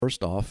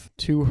First off,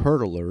 two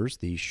hurdlers,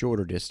 the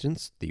shorter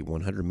distance, the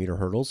 100-meter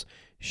hurdles,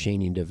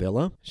 Shani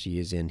Davila. She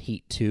is in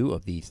Heat 2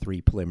 of the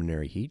 3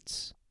 preliminary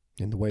heats.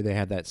 And the way they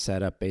have that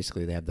set up,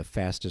 basically they have the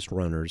fastest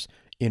runners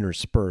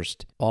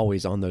interspersed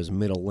always on those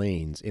middle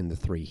lanes in the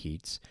 3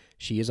 heats.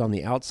 She is on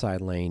the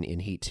outside lane in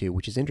Heat 2,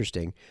 which is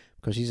interesting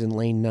because she's in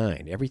lane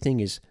 9. Everything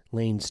is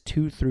lanes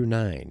 2 through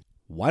 9.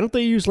 Why don't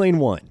they use lane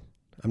 1?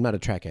 I'm not a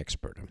track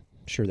expert. I'm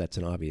sure that's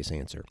an obvious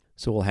answer.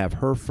 So we'll have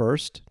her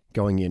first,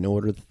 going in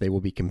order that they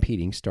will be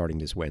competing starting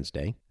this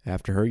Wednesday.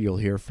 After her, you'll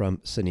hear from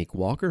Sanique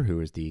Walker,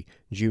 who is the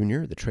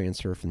junior, the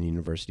transfer from the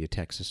University of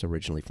Texas,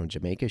 originally from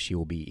Jamaica. She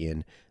will be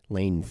in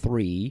lane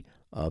 3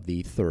 of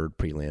the 3rd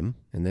prelim.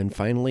 And then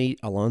finally,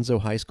 Alonzo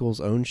High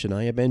School's own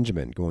Shania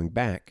Benjamin, going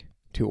back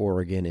to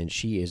Oregon, and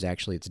she is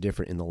actually, it's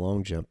different in the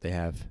long jump. They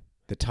have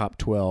the top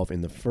 12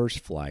 in the first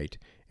flight,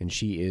 and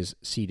she is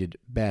seated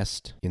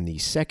best in the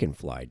second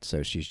flight.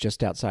 So she's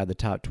just outside the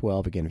top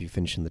 12. Again, if you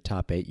finish in the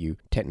top 8, you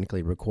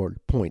technically record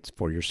points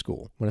for your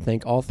school. I want to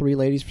thank all 3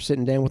 ladies for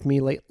sitting down with me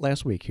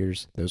last week.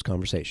 Here's those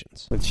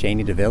conversations. With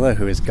Shani Davila,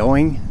 who is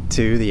going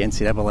to the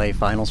NCAA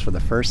finals for the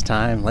first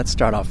time. Let's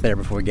start off there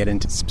before we get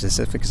into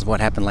specifics of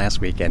what happened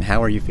last weekend.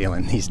 How are you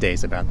feeling these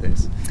days about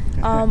this?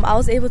 I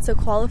was able to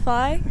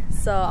qualify,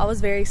 so I was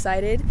very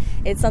excited.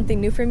 It's something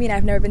new for me, and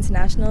I've never been to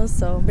nationals,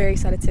 so I'm very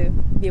excited to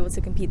be able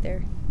to compete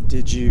there.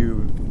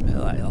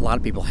 A lot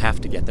of people have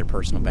to get their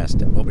personal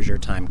best. What was your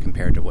time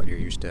compared to what you're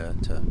used to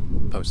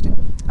posting?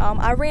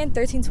 I ran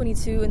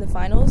 13:22 in the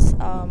finals.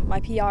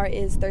 My PR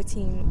is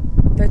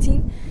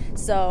 13:13,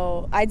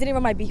 so I didn't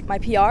run my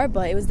PR,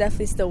 but it was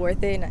definitely still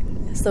worth it,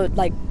 and so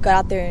got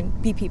out there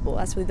and beat people.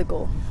 That's really the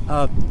goal.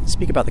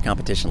 Speak about the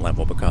competition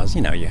level, because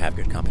you have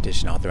good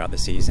competition all throughout the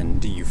season.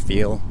 Do you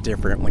feel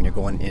different when you're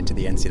going into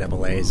the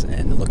NCAAs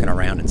and looking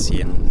around and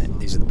seeing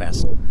these are the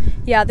best?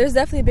 Yeah, there's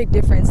definitely a big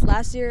difference.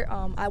 Last year,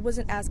 I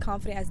wasn't as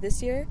confident as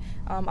this year.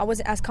 I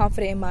wasn't as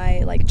confident in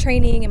my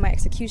training and my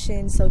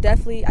execution. So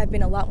definitely, I've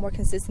been a lot more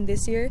consistent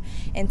this year,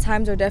 and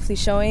times are definitely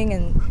showing,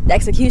 and the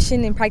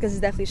execution and practice is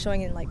definitely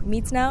showing in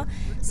meets now.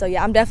 So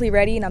yeah, I'm definitely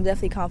ready, and I'm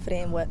definitely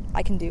confident in what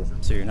I can do.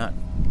 So you're not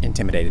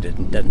intimidated?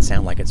 It doesn't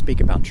sound like it. Speak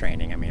about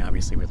training. I mean,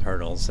 obviously with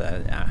hurdles,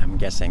 I'm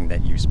guessing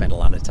that you spend a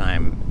lot of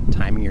time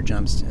timing your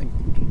jumps.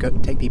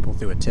 Take people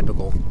through a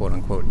typical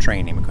quote-unquote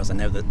training, because I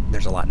know that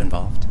there's a lot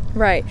involved.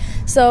 Right.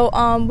 So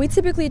we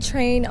typically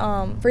train,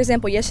 for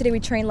example, yesterday we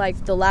trained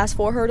the last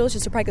 4 hurdles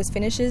just to practice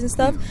finishes and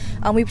stuff.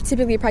 We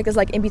typically practice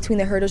in between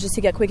the hurdles just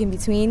to get quick in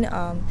between.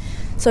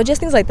 So just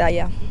things like that,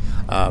 yeah.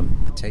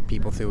 Take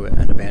people through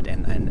an event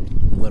and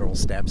literal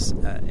steps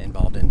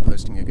involved in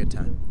posting a good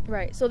time.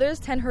 Right. So there's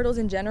 10 hurdles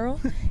in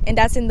general, and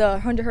that's in the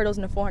 100 hurdles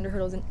and the 400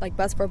 hurdles,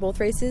 best for both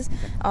races.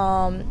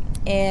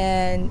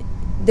 And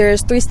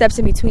there's 3 steps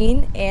in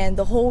between, and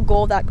the whole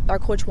goal that our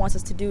coach wants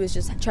us to do is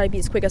just try to be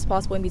as quick as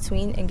possible in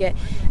between and get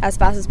as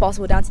fast as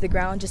possible down to the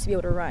ground just to be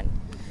able to run.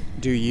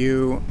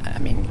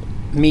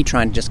 Me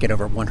trying to just get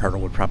over one hurdle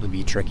would probably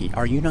be tricky.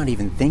 Are you not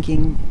even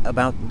thinking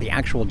about the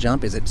actual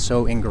jump? Is it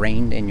so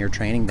ingrained in your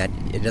training that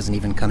it doesn't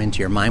even come into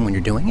your mind when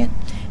you're doing it?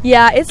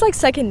 Yeah, it's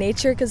second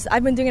nature, because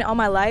I've been doing it all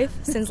my life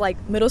since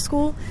middle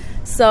school.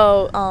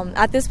 So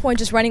at this point,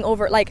 just running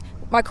over,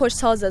 my coach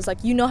tells us,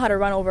 you know how to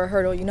run over a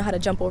hurdle, you know how to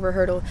jump over a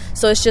hurdle.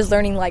 So it's just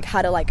learning,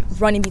 how to,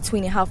 run in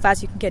between and how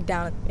fast you can get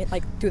down,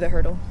 through the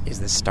hurdle.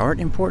 Is the start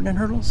important in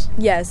hurdles?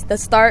 Yes, the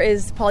start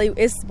is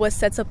what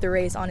sets up the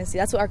race, honestly.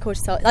 That's what our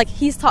coach tells.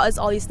 He's taught us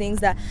all these things,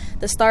 that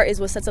the start is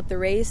what sets up the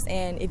race.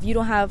 And if you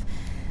don't have,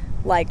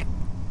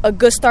 a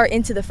good start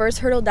into the first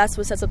hurdle, that's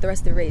what sets up the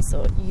rest of the race.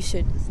 So you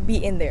should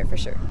be in there for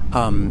sure.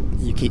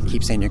 You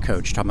keep saying your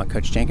coach. Talking about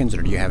Coach Jenkins,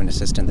 or do you have an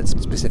assistant that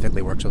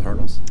specifically works with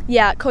hurdles?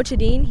 Yeah, Coach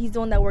Adine. He's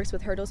the one that works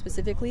with hurdles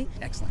specifically.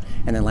 Excellent.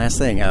 And then last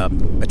thing,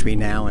 between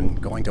now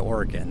and going to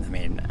Oregon,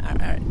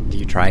 do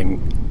you try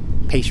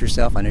and pace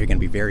yourself? I know you're going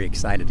to be very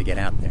excited to get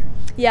out there.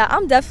 Yeah,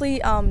 I'm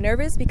definitely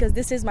nervous, because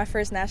this is my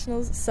first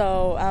nationals.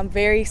 So I'm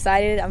very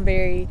excited. I'm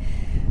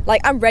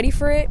ready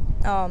for it.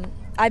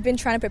 I've been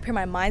trying to prepare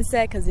my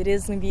mindset, because it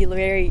is going to be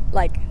very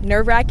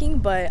nerve-wracking,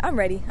 but I'm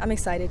ready. I'm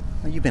excited.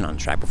 Well, you've been on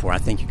track before. I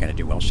think you're going to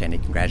do well,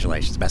 Shani.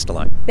 Congratulations. Best of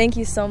luck. Thank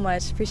you so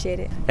much. Appreciate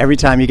it. Every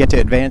time you get to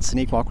advance,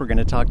 Sanique Walker, we're going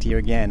to talk to you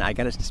again.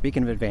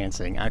 Speaking of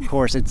advancing, of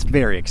course, it's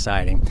very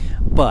exciting,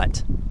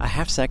 but a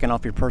half second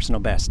off your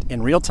personal best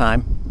in real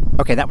time.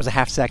 Okay, that was a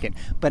half second,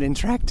 but in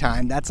track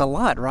time, that's a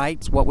lot,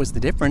 right? What was the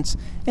difference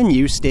in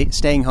you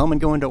staying home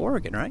and going to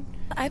Oregon, right?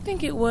 I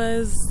think it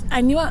was,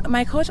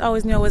 my coach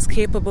always knew I was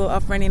capable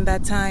of running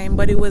that time,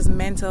 but it was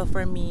mental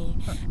for me.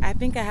 I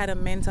think I had a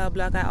mental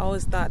block. I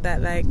always thought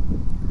that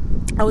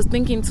I was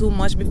thinking too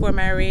much before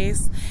my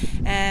race,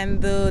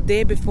 and the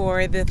day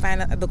before the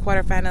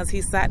quarterfinals,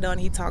 he sat down,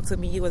 he talked to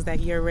me, he was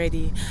like, "You're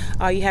ready.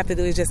 All you have to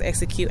do is just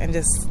execute and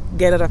just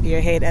get it off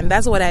your head." And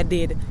that's what I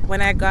did.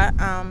 When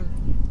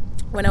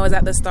I was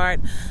at the start,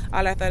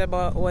 all I thought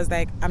about was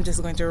I'm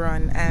just going to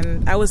run,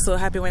 and I was so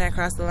happy when I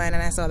crossed the line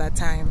and I saw that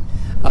time.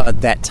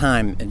 That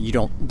time,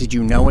 did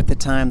you know at the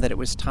time that it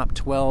was top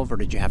 12, or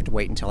did you have to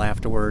wait until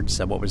afterwards?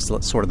 What was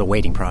sort of the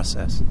waiting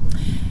process?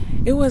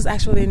 It was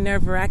actually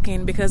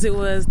nerve-wracking because it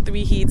was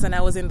 3 heats and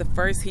I was in the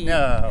first heat.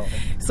 No.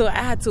 So I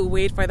had to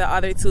wait for the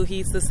other 2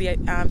 heats to see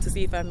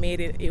if I made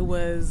it.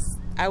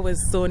 I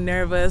was so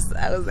nervous.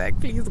 I was like,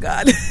 please,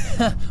 God.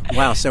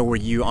 Wow. So were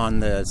you on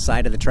the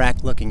side of the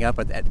track looking up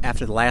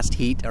after the last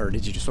heat, or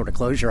did you just sort of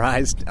close your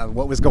eyes?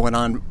 What was going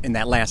on in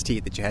that last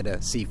heat that you had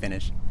to see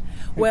finish?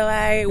 Well,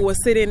 I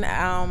was sitting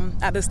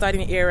at the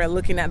starting area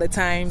looking at the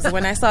times.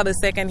 When I saw the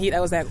second heat, I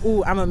was like,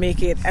 ooh, I'm going to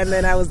make it. And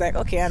then I was like,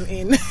 okay, I'm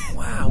in.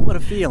 Wow, what a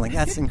feeling.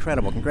 That's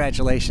incredible.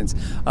 Congratulations.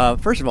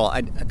 First of all,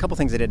 a couple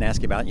things I didn't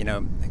ask you about.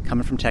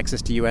 Coming from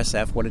Texas to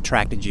USF, what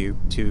attracted you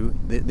to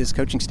this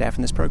coaching staff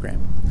and this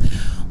program?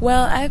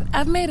 Well,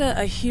 I've made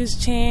a huge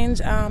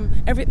change.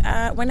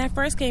 When I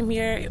first came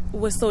here, it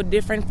was so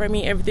different for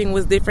me. Everything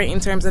was different in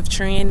terms of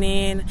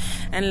training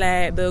and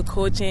like the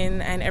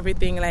coaching and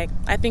everything. Like,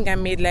 I think I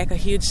made like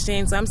a huge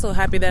change. So I'm so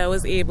happy that I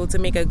was able to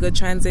make a good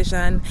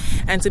transition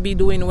and to be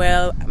doing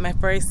well my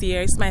first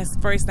year. It's my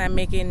first time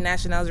making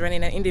nationals,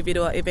 running an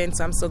individual event,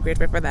 so I'm so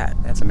grateful for that.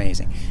 That's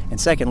amazing. And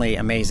secondly,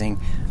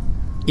 amazing,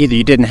 either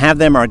you didn't have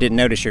them or I didn't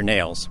notice your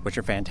nails, which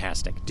are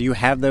fantastic. Do you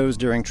have those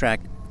during track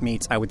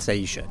meets? I would say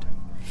you should.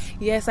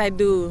 Yes, I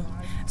do.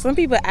 Some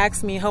people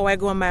ask me how I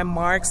go on my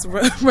marks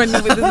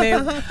running with the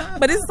nails,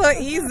 but it's so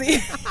easy.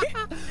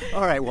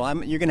 All right,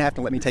 well, you're going to have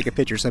to let me take a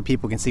picture so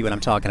people can see what I'm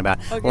talking about.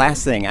 Okay.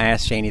 Last thing, I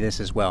asked Shani this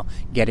as well.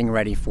 Getting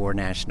ready for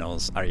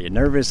nationals. Are you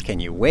nervous? Can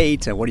you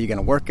wait? What are you going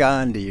to work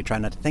on? Do you try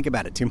not to think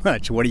about it too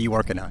much? What are you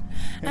working on?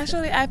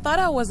 Actually, I thought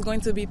I was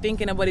going to be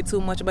thinking about it too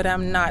much, but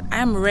I'm not.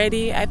 I'm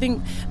ready. I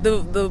think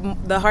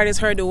the hardest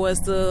hurdle was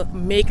to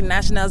make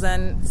nationals,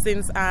 and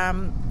since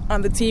I'm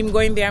on the team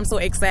going there, I'm so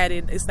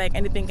excited. It's like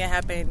anything can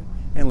happen.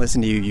 And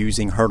listen to you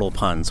using hurdle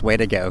puns. Way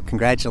to go.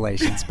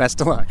 Congratulations. Best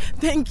of luck.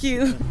 Thank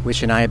you. With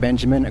Shania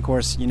Benjamin, of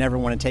course, you never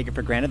want to take it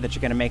for granted that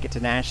you're going to make it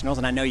to nationals,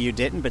 and I know you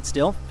didn't, but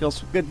still,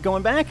 feels good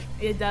going back?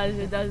 It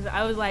does.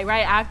 I was like,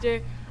 right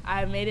after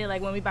I made it,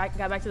 like when we got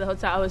back to the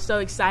hotel, I was so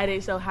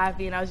excited, so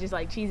happy, and I was just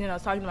like cheesing. I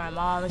was talking to my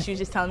mom, and she was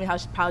just telling me how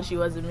proud she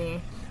was of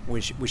me.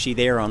 Was she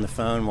there on the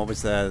phone? What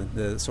was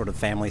the sort of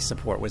family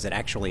support? Was it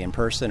actually in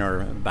person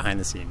or behind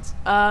the scenes?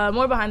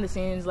 More behind the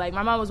scenes. Like,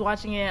 my mom was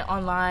watching it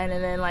online,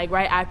 and then like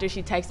right after,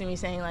 she texted me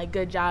saying like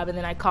good job, and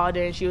then I called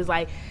her, and she was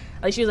like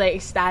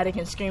ecstatic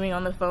and screaming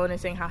on the phone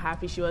and saying how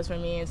happy she was for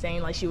me and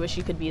saying like she wished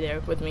she could be there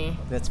with me.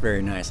 That's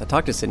very nice. I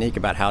talked to Sanique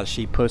about how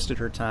she posted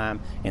her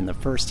time in the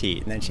first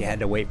heat and then she had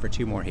to wait for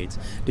 2 more heats.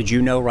 Did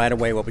you know right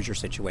away what was your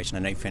situation? I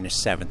know you finished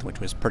 7th,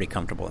 which was pretty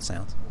comfortable, it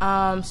sounds.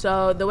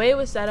 So the way it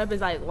was set up is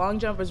like long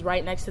jump was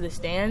right next to the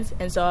stands,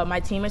 and so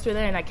my teammates were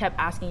there, and I kept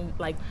asking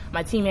like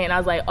my teammate, and I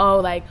was like, oh,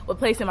 like what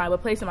place am I?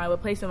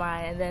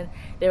 And then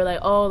they were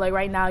like, oh, like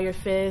right now you're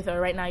 5th or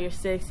right now you're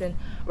 6th. And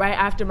right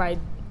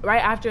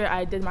after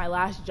I did my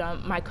last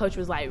jump, my coach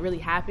was like really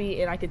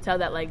happy, and I could tell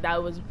that like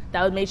that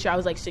would make sure I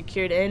was like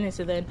secured in. And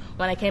so then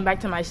when I came back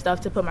to my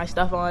stuff to put my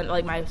stuff on,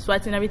 like my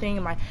sweats and everything,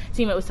 and my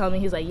teammate was telling me,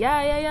 he's like,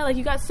 yeah, like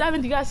you got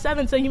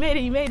 7th, so you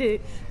made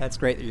it. That's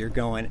great that you're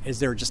going. Is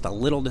there just a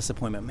little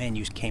disappointment? Man,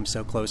 you came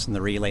so close in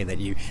the relay that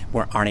you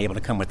aren't able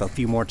to come with a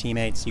few more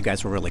teammates. You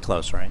guys were really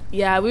close, right?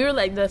 Yeah, we were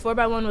like, the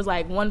 4x1 was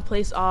like 1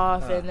 place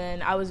off, and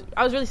then I was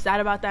really sad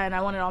about that, and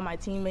I wanted all my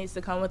teammates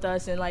to come with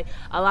us, and like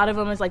a lot of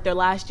them, it's like their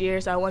last year,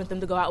 so I wanted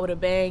them to go out with a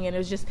bang, and it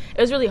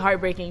was really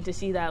heartbreaking to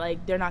see that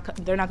like they're not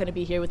going to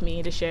be here with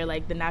me to share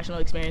like the national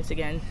experience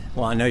again.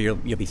 Well, I know you'll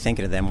be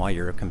thinking of them while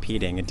you're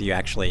competing. Do you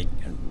actually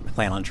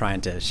plan on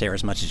trying to share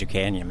as much as you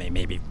can? You may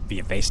maybe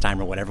via FaceTime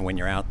or whatever when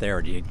you're out there,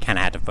 or do you kind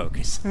of have to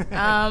focus?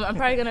 I'm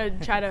probably gonna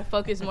try to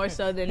focus more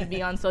so than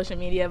be on social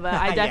media, but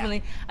I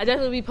definitely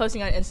be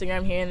posting on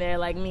Instagram here and there,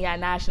 like me at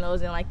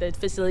nationals and like the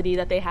facility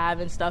that they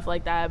have and stuff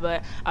like that.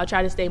 But I'll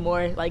try to stay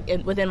more like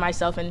within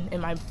myself and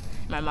in my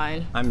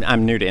mind.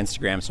 I'm new to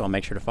Instagram, so I'll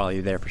make sure to follow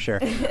you there for sure.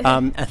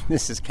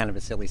 This is kind of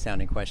a silly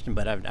sounding question,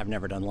 but I've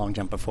never done long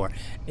jump before.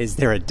 Is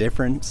there a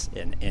difference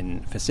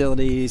in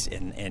facilities,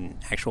 in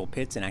actual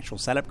pits and actual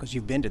setup? Because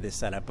you've been to this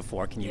setup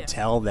before. Can you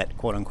tell that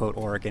quote unquote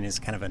Oregon is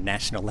kind of a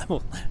national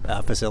level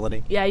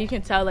facility? Yeah, you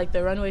can tell like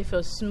the runway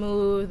feels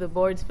smooth, the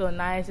boards feel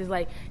nice. It's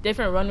like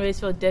different runways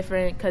feel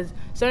different, because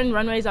certain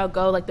runways I'll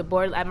go like the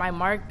board at my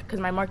mark, because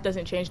my mark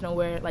doesn't change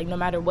nowhere, like no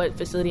matter what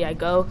facility I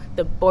go,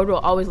 the board will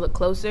always look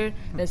closer.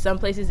 And some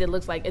places it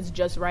looks like it's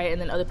just right,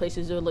 and then other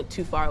places it will look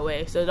too far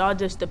away. So it all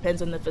just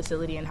depends on the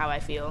facility and how I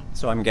feel.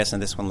 So I'm guessing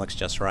this one looks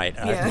just right.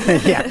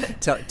 Yeah.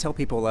 Tell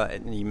people,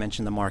 you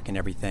mentioned the mark and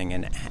everything,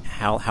 and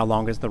how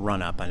long is the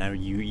run up? I know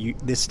you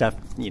this stuff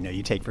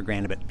you take for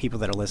granted, but people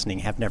that are listening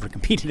have never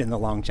competed in the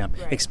long jump.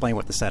 Right. Explain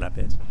what the setup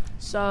is.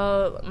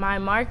 So my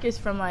mark is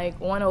from like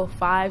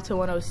 105 to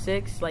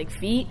 106 like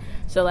feet.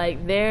 So like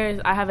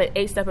I have an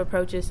 8-step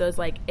approaches, so it's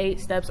like 8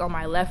 steps on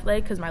my left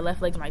leg, because my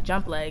left leg's my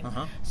jump leg.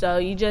 So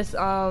you just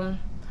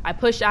I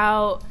push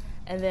out,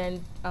 and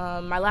then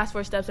my last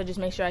 4 steps I just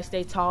make sure I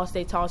stay tall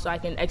so I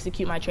can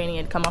execute my training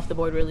and come off the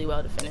board really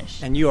well to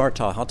finish. And you are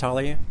tall. How tall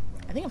are you?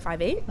 I think I'm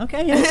 5'8".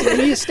 Okay, yeah,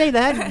 you stay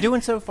that.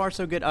 Doing so far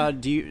so good.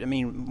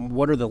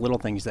 What are the little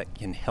things that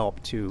can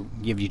help to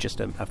give you just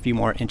a few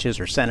more inches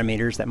or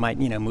centimeters that might,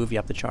 move you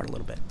up the chart a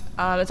little bit?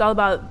 It's all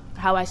about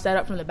how I set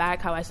up from the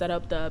back, how I set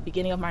up the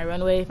beginning of my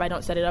runway. If I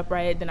don't set it up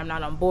right, then I'm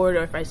not on board.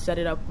 Or if I set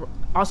it up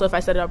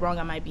wrong,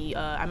 I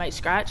might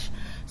scratch.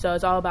 So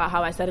it's all about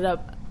how I set it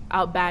up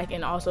out back,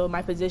 and also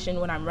my position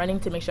when I'm running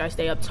to make sure I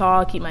stay up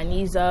tall, keep my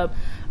knees up,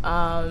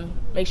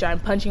 make sure I'm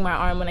punching my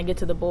arm when I get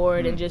to the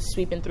board, and just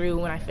sweeping through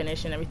when I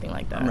finish and everything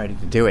like that. I'm ready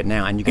to do it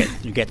now. And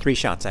you get 3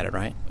 shots at it,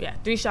 right? Yeah,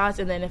 3 shots,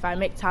 and then if I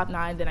make top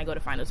 9, then I go to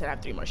finals and I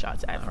have 3 more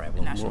shots at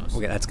nationals.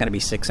 That's going to be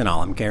 6 in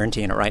all. I'm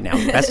guaranteeing it right now.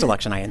 Best of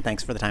luck, Shania, and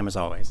thanks for the time as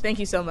always. Thank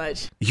you so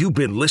much. You've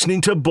been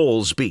listening to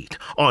Bulls Beat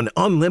on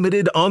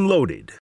Unlimited Unloaded.